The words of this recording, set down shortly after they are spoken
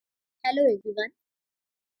Hello everyone.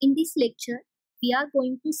 In this lecture, we are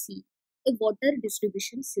going to see a water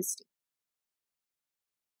distribution system.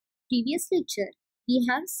 Previous lecture, we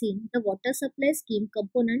have seen the water supply scheme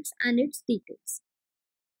components and its details.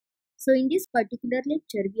 So in this particular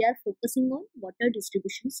lecture, we are focusing on water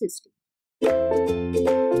distribution system.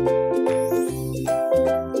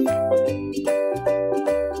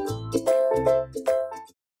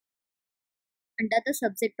 Under the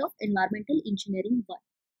subject of Environmental Engineering 1.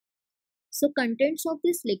 So contents of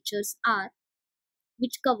these lectures are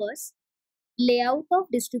which covers layout of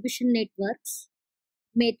distribution networks,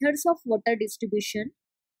 methods of water distribution,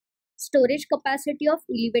 storage capacity of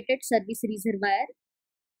elevated service reservoir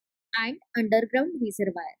and underground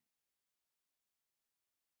reservoir.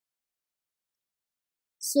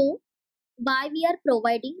 So, why we are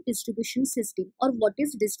providing distribution system or what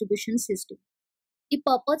is distribution system? The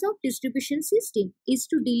purpose of distribution system is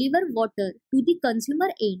to deliver water to the consumer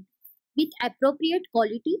end with appropriate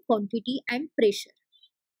quality, quantity and pressure.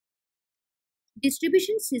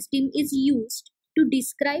 Distribution system is used to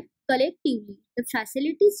describe collectively the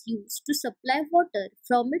facilities used to supply water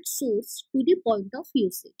from its source to the point of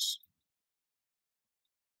usage.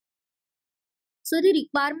 So the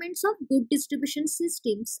requirements of good distribution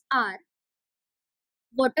systems are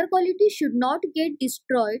water quality should not get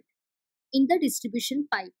destroyed in the distribution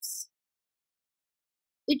pipes.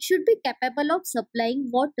 It should be capable of supplying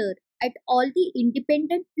water at all the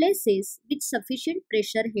independent places with sufficient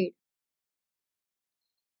pressure head.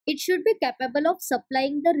 It should be capable of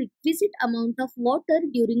supplying the requisite amount of water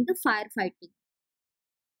during the firefighting.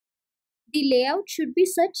 The layout should be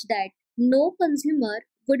such that no consumer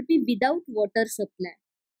would be without water supply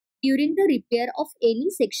during the repair of any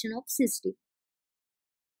section of system.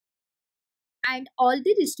 And all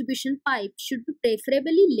the distribution pipes should be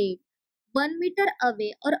preferably laid 1 meter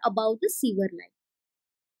away or above the sewer line.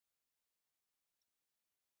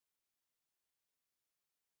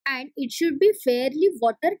 And it should be fairly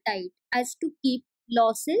watertight as to keep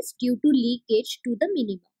losses due to leakage to the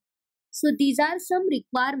minimum. So these are some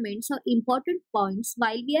requirements or important points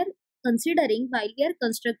while we are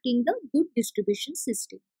constructing the good distribution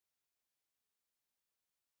system.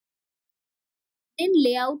 Then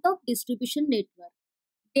layout of distribution network.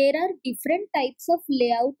 There are different types of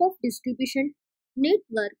layout of distribution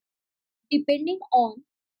network depending on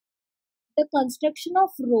the construction of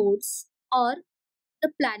roads or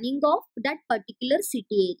the planning of that particular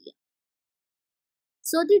city area.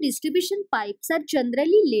 So the distribution pipes are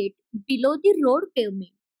generally laid below the road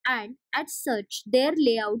pavement and as such their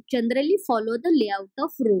layout generally follow the layout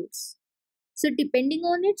of roads. So depending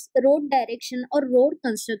on its road direction or road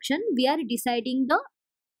construction, we are deciding the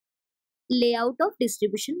layout of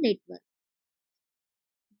distribution network.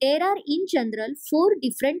 There are in general 4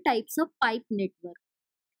 different types of pipe network.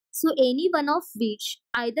 So any one of which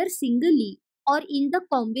either singly or in the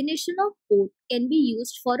combination of both can be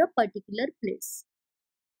used for a particular place.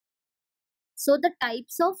 So the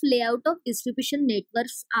types of layout of distribution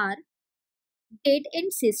networks are dead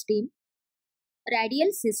end system,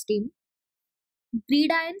 radial system,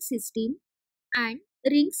 gridiron system and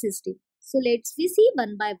ring system. So let's see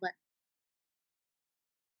one by one.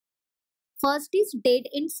 First is dead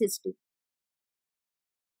end system.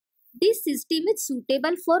 This system is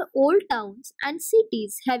suitable for old towns and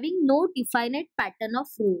cities having no definite pattern of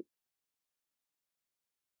road.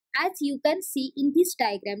 As you can see in this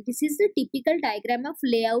diagram, this is the typical diagram of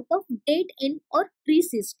layout of dead end or tree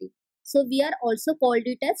system. So we are also called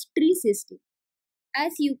it as tree system.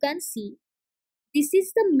 As you can see, this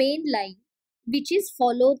is the main line which is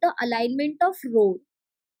follow the alignment of road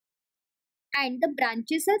and the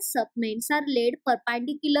branches and segments are laid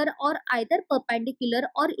perpendicular or either perpendicular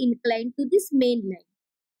or inclined to this main line.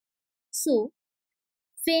 So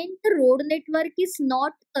when the road network is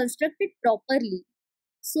not constructed properly,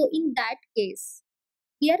 so in that case,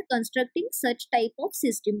 we are constructing such type of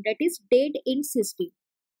system, that is dead end system.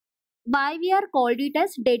 Why we are called it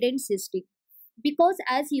as dead end system? Because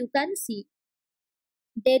as you can see,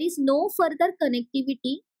 there is no further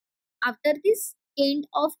connectivity after this end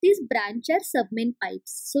of this branch or submain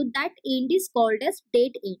pipes. So that end is called as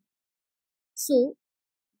dead end. So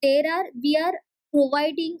we are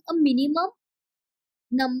providing a minimum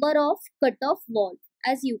number of cutoff valve,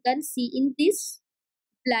 as you can see in this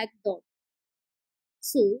black dot.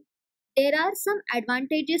 So there are some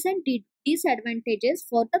advantages and disadvantages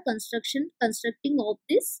for the constructing of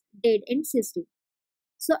this dead end system.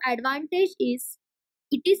 So advantage is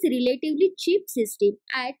it is relatively cheap system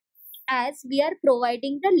as we are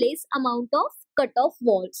providing the less amount of cutoff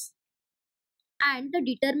valves, and the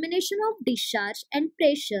determination of discharge and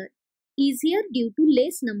pressure easier due to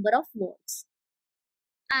less number of walls.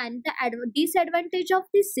 And the disadvantage of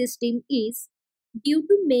this system is due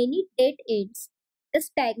to many dead ends, the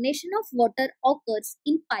stagnation of water occurs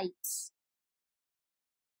in pipes.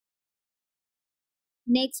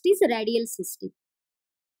 Next is radial system.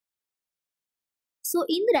 So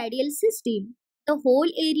in radial system, the whole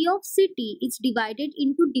area of city is divided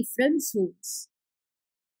into different zones.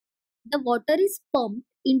 The water is pumped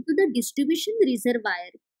into the distribution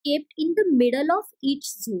reservoir kept in the middle of each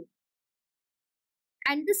zone,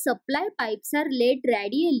 and the supply pipes are laid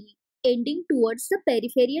radially ending towards the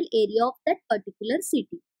peripheral area of that particular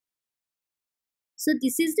city. So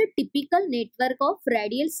this is the typical network of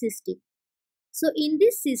radial system. So in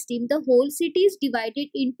this system, the whole city is divided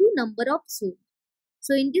into number of zones.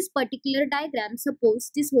 So in this particular diagram, suppose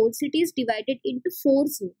this whole city is divided into 4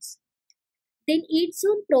 zones. Then each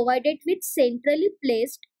zone provided with centrally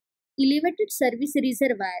placed elevated service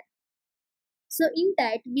reservoir. So in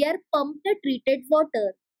that we are pumped the treated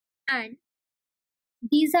water, and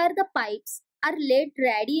these are the pipes are laid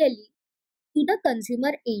radially to the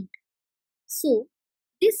consumer end. So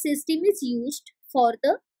this system is used for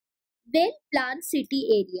the well-planned city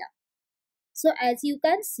area. So as you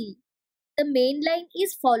can see, the main line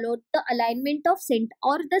is followed the alignment of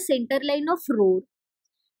the center line of road,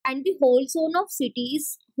 and the whole city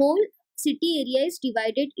area is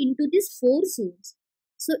divided into these 4 zones.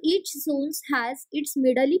 So each zone has its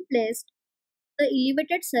middle placed the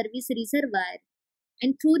elevated service reservoir,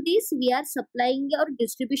 and through this we are supplying our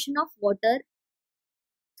distribution of water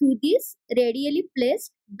through these radially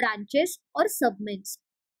placed branches or submains.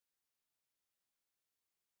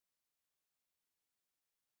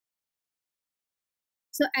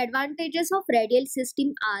 So advantages of radial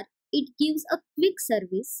system are it gives a quick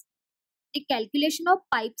service, the calculation of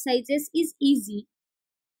pipe sizes is easy.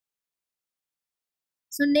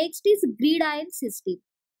 So next is grid iron system.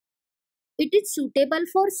 It is suitable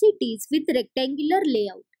for cities with rectangular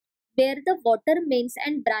layout where the water mains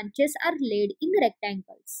and branches are laid in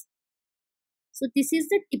rectangles. So this is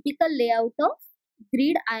the typical layout of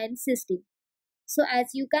grid iron system. So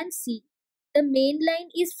as you can see, the main line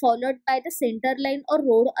is followed by the center line or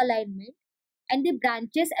road alignment, and the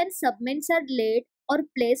branches and submains are laid or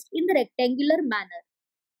placed in the rectangular manner.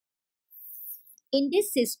 In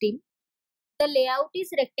this system, the layout is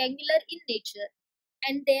rectangular in nature,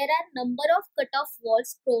 and there are number of cut-off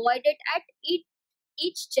walls provided at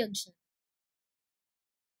each junction.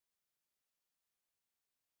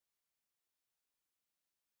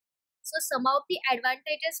 So some of the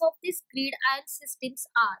advantages of these grid iron systems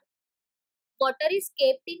are water is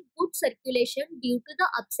kept in good circulation due to the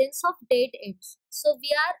absence of dead ends. So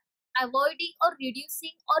we are avoiding or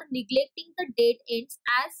reducing or neglecting the dead ends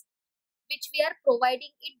as which we are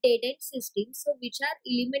providing in dead end system, so which are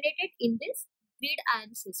eliminated in this grid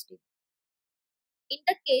iron system. In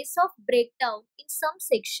the case of breakdown in some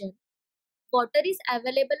section, water is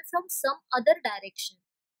available from some other direction.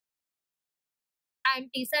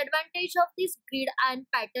 And disadvantage of this grid iron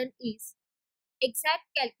pattern is exact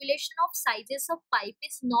calculation of sizes of pipe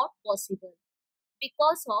is not possible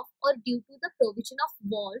because of or due to the provision of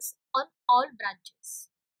walls on all branches.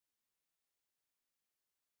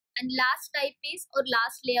 And last type is or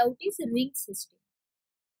last layout is ring system.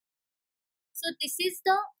 So this is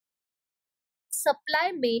the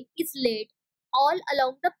supply main is laid all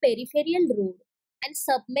along the peripheral road and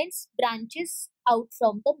submains branches out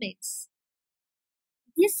from the mains.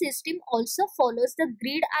 This system also follows the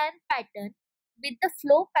grid iron pattern with the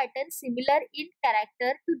flow pattern similar in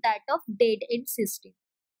character to that of dead end system.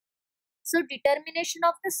 So determination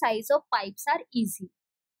of the size of pipes are easy.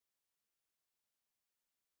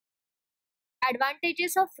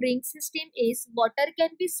 Advantages of ring system is water can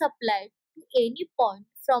be supplied to any point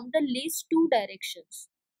from the least 2 directions.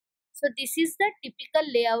 So this is the typical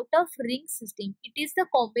layout of ring system. It is the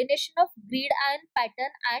combination of grid iron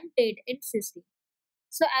pattern and dead end system.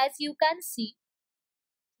 So as you can see,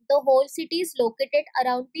 the whole city is located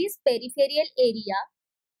around this peripheral area.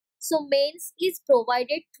 So mains is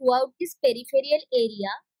provided throughout this peripheral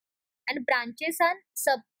area, and branches and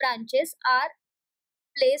sub branches are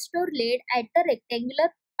placed or laid at the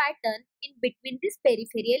rectangular pattern in between this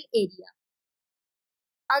peripheral area.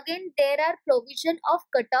 Again, there are provision of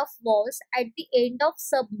cut-off walls at the end of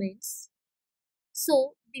submains.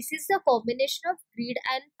 So this is the combination of grid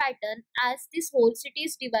and pattern as this whole city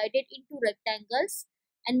is divided into rectangles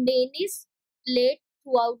and main is laid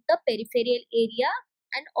throughout the peripheral area,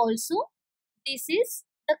 and also this is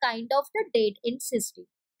the kind of the dead end system.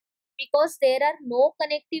 because there are no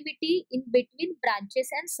connectivity in between branches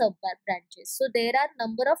and sub branches. So there are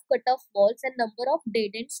number of cutoff walls and number of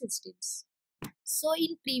dead end systems. So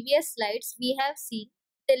in previous slides, we have seen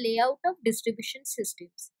the layout of distribution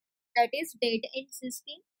systems, that is dead end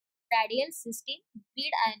system, radial system,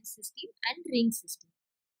 grid iron system and ring system.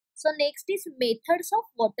 So next is methods of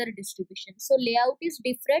water distribution. So layout is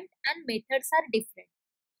different and methods are different.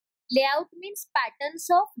 Layout means patterns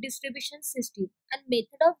of distribution system and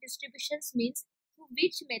method of distributions means through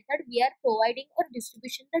which method we are providing or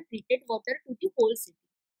distribution the treated water to the whole city.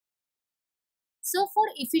 So for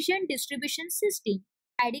efficient distribution system,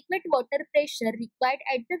 adequate water pressure required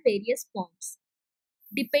at the various points.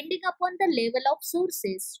 Depending upon the level of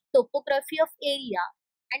sources, topography of area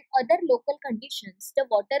and other local conditions, the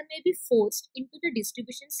water may be forced into the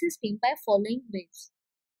distribution system by following ways.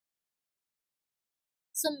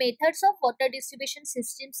 So methods of water distribution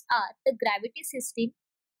systems are the gravity system,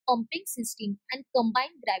 pumping system and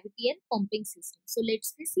combined gravity and pumping system. So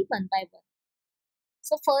let's see one by one.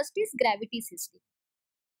 So first is gravity system.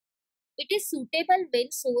 It is suitable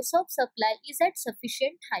when source of supply is at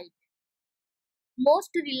sufficient height.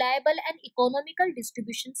 Most reliable and economical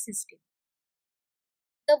distribution system.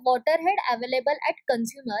 The water head available at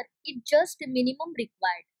consumer is just minimum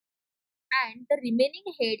required and the remaining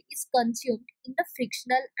head is consumed in the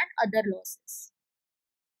frictional and other losses.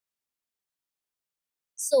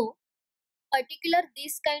 So, particular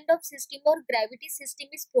this kind of system or gravity system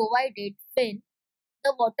is provided when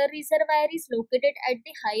the water reservoir is located at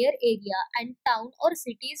the higher area and town or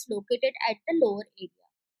city is located at the lower area.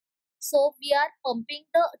 So we are pumping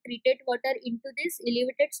the treated water into this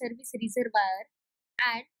elevated service reservoir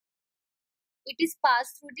and it is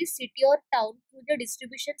passed through the city or town through the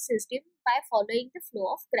distribution system by following the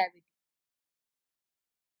flow of gravity.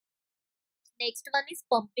 Next one is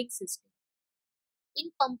pumping system. In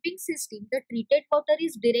pumping system, the treated water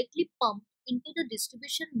is directly pumped into the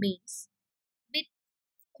distribution mains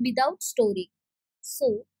without storing.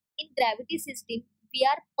 So, in gravity system, we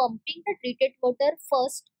are pumping the treated water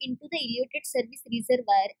first into the elevated service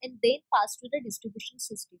reservoir and then pass to the distribution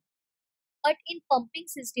system. But in pumping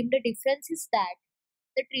system, the difference is that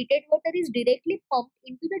the treated water is directly pumped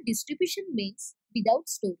into the distribution mains without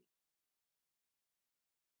storing.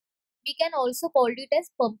 We can also call it as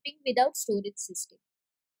pumping without storage system.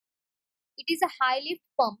 It is a high lift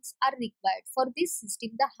pumps are required. For this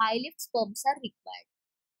system, the high lift pumps are required.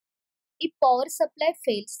 If power supply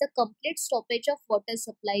fails, the complete stoppage of water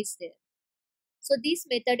supply is there. So this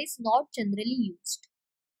method is not generally used.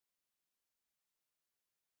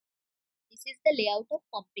 This is the layout of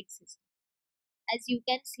pumping system. As you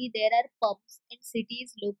can see, there are pumps and city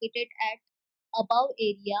is located at above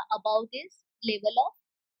area, above this level of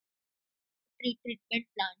treatment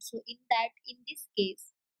plant. So in this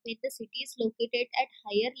case, when the city is located at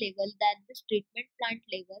higher level than this treatment plant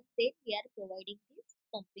level, then we are providing this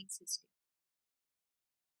pumping system.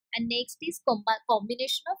 And next is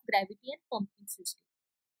combination of gravity and pumping system.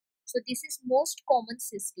 So this is most common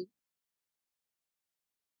system.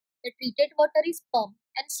 The treated water is pumped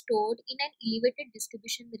and stored in an elevated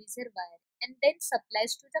distribution reservoir and then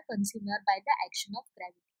supplies to the consumer by the action of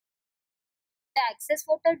gravity. The excess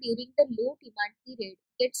water during the low demand period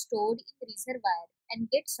gets stored in the reservoir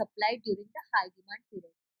and gets supplied during the high demand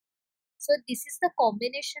period. So this is the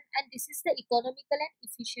combination and this is the economical and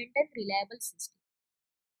efficient and reliable system.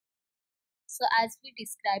 So as we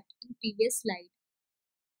described in previous slide,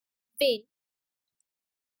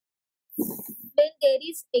 when there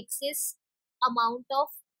is excess amount of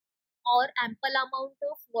or ample amount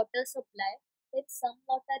of water supply, then some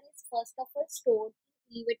water is first of all stored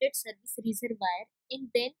in elevated service reservoir and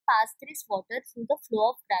then pass this water through the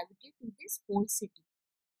flow of gravity to this whole city.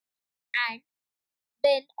 And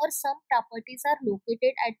when or some properties are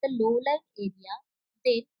located at the low-lying area,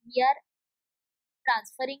 then we are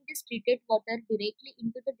transferring this treated water directly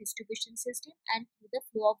into the distribution system and through the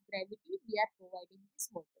flow of gravity we are providing this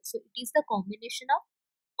water. So it is the combination of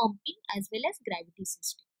pumping as well as gravity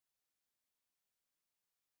system.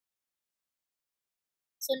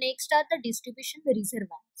 So next are the distribution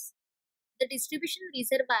reservoirs. The distribution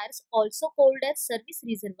reservoirs, also called as service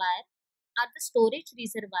reservoir, are the storage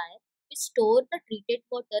reservoir which store the treated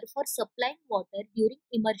water for supplying water during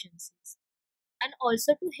emergencies and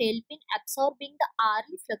also to help in absorbing the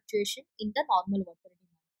hourly fluctuation in the normal water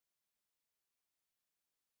demand.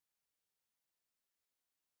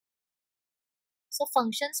 So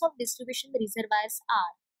functions of distribution reservoirs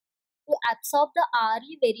are to absorb the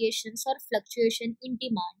hourly variations or fluctuation in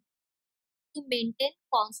demand, to maintain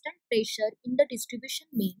constant pressure in the distribution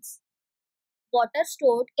mains. Water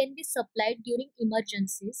stored can be supplied during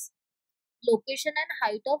emergencies Location and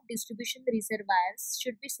height of distribution reservoirs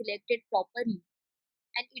should be selected properly,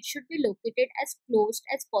 and it should be located as close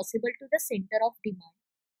as possible to the center of demand.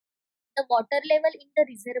 The water level in the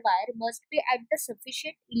reservoir must be at the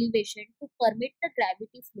sufficient elevation to permit the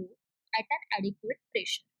gravity flow at an adequate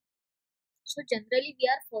pressure. So generally we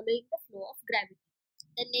are following the flow of gravity.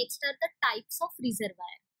 The next are the types of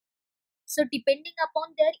reservoir. So depending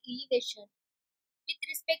upon their elevation with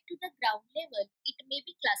respect to the ground level, it may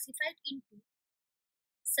be classified into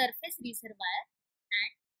surface reservoir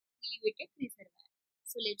and elevated reservoir.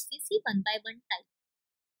 So let's see one by one type.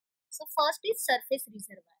 So first is surface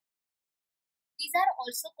reservoir. These are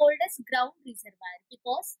also called as ground reservoir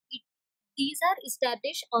because these are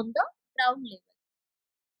established on the ground level.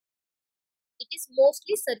 It is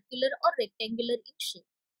mostly circular or rectangular in shape.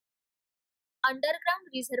 Underground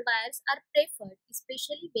reservoirs are preferred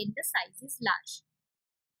especially when the size is large.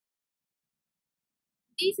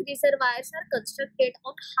 These reservoirs are constructed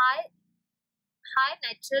on high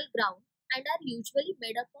natural ground and are usually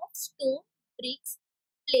made up of stone, bricks,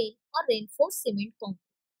 plain or reinforced cement concrete.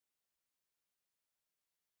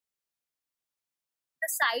 The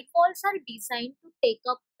side walls are designed to take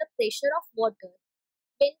up the pressure of water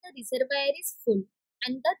when the reservoir is full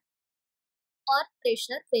and the earth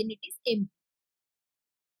pressure when it is empty.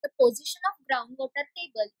 The position of groundwater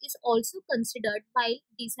table is also considered while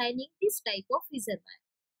designing this type of reservoir.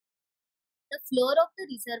 The floor of the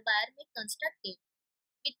reservoir may be constructed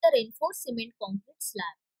with the reinforced cement concrete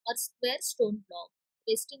slab or square stone block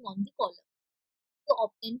resting on the column to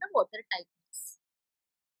obtain the water tightness.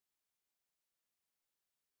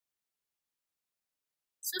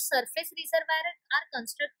 So surface reservoirs are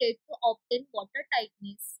constructed to obtain water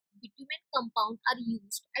tightness. Bitumen compound are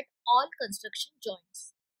used at all construction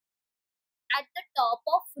joints. At the top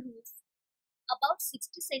of roof, about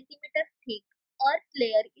 60 cm thick earth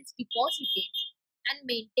layer is deposited and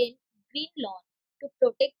maintain green lawn to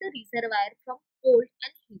protect the reservoir from cold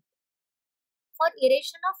and heat. For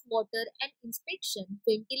aeration of water and inspection,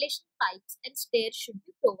 ventilation pipes and stairs should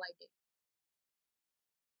be provided.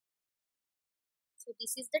 So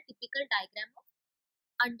this is the typical diagram of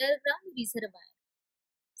underground reservoir.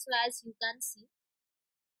 So as you can see,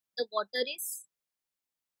 the water is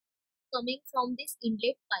coming from this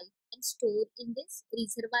inlet pipe and stored in this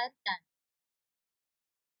reservoir tank.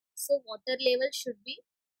 So water level should be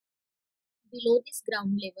below this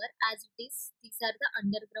ground level as it is. These are the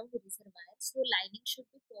underground reservoirs. So lining should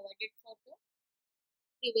be provided for the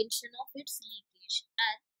prevention of its leakage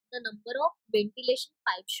and the number of ventilation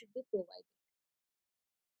pipes should be provided.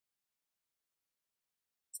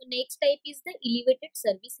 So next type is the elevated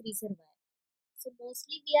service reservoir. So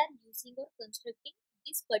mostly we are using or constructing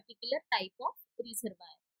this particular type of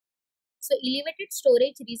reservoir. So elevated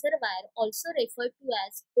storage reservoir, also referred to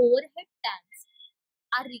as overhead tanks,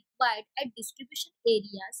 are required at distribution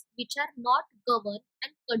areas which are not governed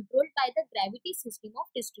and controlled by the gravity system of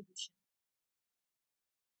distribution.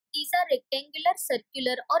 These are rectangular,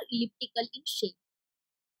 circular or elliptical in shape.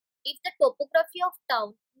 If the topography of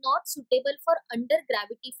town not suitable for under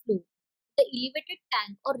gravity flow, the elevated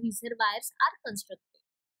tank or reservoirs are constructed.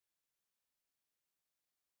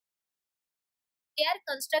 They are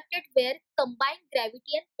constructed where combined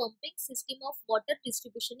gravity and pumping system of water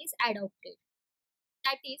distribution is adopted.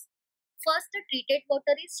 That is, first the treated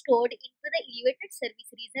water is stored into the elevated service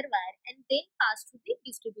reservoir and then passed to the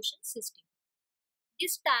distribution system.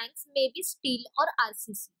 These tanks may be steel or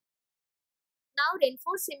RCC. Now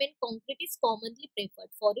reinforced cement concrete is commonly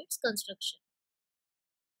preferred for its construction.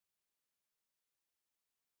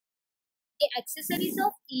 The accessories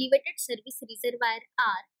of elevated service reservoir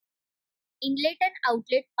are inlet and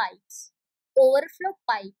outlet pipes, overflow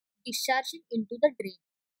pipe discharging into the drain.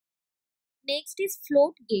 Next is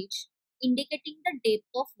float gauge indicating the depth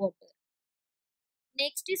of water.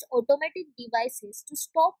 Next is automatic devices to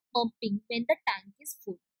stop pumping when the tank is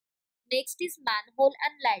full. Next is manhole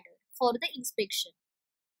and ladder for the inspection.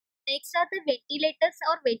 Next are the ventilators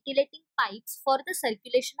or ventilating pipes for the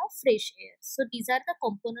circulation of fresh air. So these are the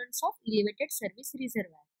components of elevated service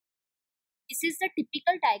reservoir. This is the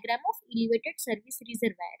typical diagram of elevated service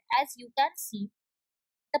reservoir. As you can see,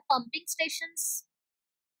 the pumping stations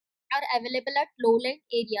are available at low-lying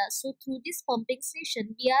areas. So through this pumping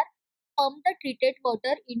station, we are pump the treated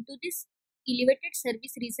water into this elevated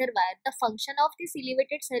service reservoir. The function of this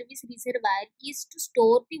elevated service reservoir is to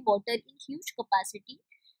store the water in huge capacity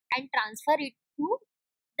and transfer it to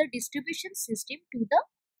the distribution system to the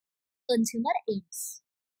consumer ends.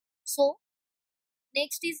 So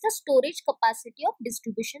next is the storage capacity of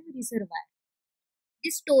distribution reservoir. The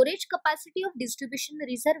storage capacity of distribution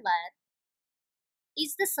reservoir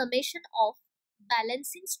is the summation of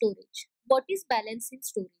balancing storage. What is balancing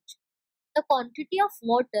storage? The quantity of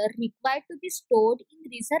water required to be stored in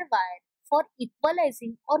reservoir for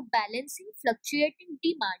equalizing or balancing fluctuating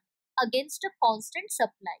demand against a constant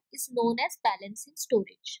supply is known as balancing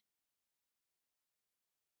storage.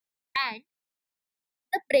 And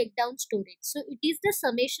the breakdown storage. So it is the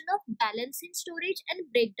summation of balancing storage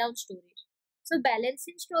and breakdown storage. So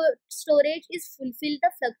balancing storage is fulfill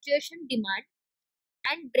the fluctuation demand,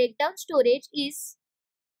 and breakdown storage is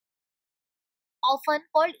often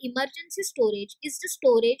called emergency storage, is the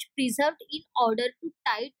storage preserved in order to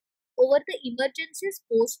tide over the emergencies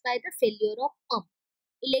posed by the failure of pump,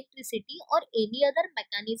 electricity or any other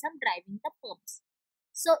mechanism driving the pumps.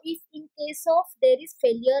 So if in case of there is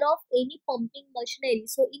failure of any pumping machinery,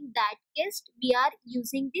 so in that case we are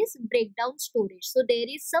using this breakdown storage. So there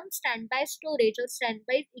is some standby storage or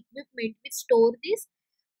standby equipment which store this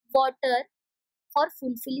water for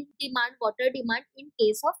fulfilling water demand in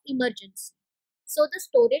case of emergency. So the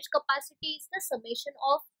storage capacity is the summation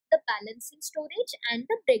of the balancing storage and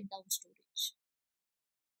the breakdown storage.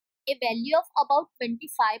 A value of about 25%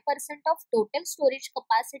 of total storage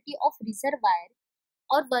capacity of reservoir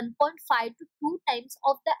or 1.5 to 2 times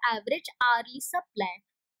of the average hourly supply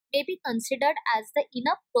may be considered as the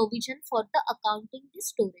enough provision for the accounting the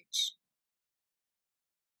storage.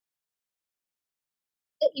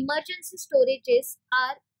 The emergency storages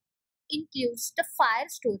are includes the fire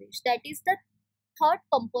storage, that is the third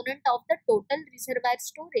component of the total reservoir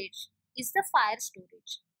storage is the fire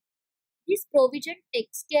storage. This provision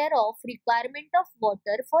takes care of requirement of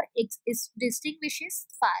water for distinguishes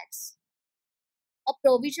fires. A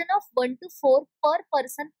provision of 1 to 4 per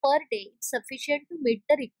person per day is sufficient to meet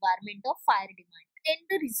the requirement of fire demand. Then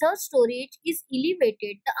the reserve storage is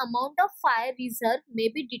elevated. The amount of fire reserve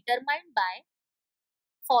may be determined by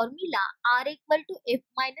formula R equal to F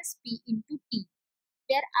minus P into T,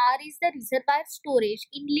 where R is the reservoir storage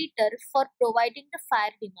in liter for providing the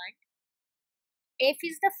fire demand, F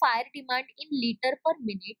is the fire demand in liter per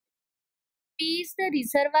minute, T is the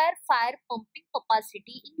reservoir fire pumping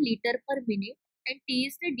capacity in liter per minute, and T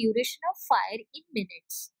is the duration of fire in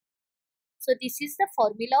minutes. So this is the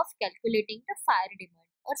formula of calculating the fire demand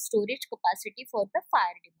or storage capacity for the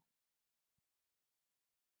fire demand.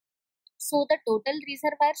 So the total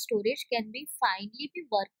reservoir storage can be finally be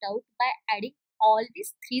worked out by adding all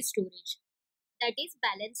these three storage. That is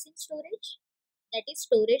balancing storage, that is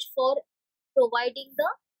storage for providing the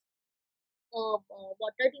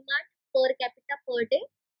water demand per capita per day.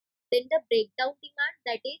 Then the breakdown demand,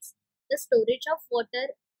 that is the storage of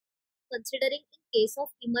water considering in case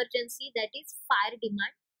of emergency, that is fire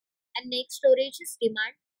demand. And next storage is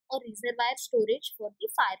demand or reservoir storage for the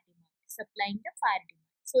fire demand, supplying the fire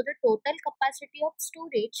demand. So the total capacity of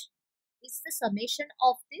storage is the summation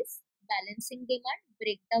of this balancing demand,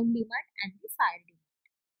 breakdown demand and the fire demand.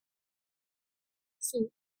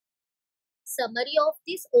 So summary of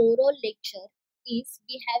this overall lecture is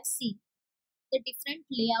we have seen the different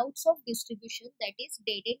layouts of distribution, that is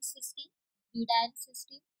dead end system, bead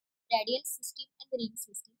system, radial system and ring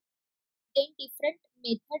system. Then different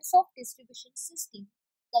methods of distribution system,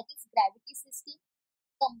 that is gravity system,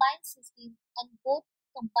 combined system and both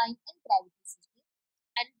combined and gravity system.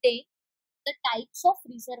 And then the types of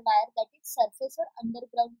reservoir, that is surface or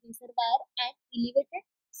underground reservoir and elevated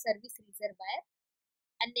service reservoir.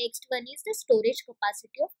 And next one is the storage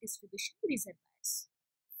capacity of distribution reservoirs.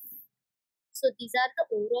 So these are the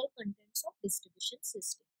overall contents of distribution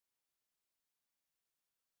system.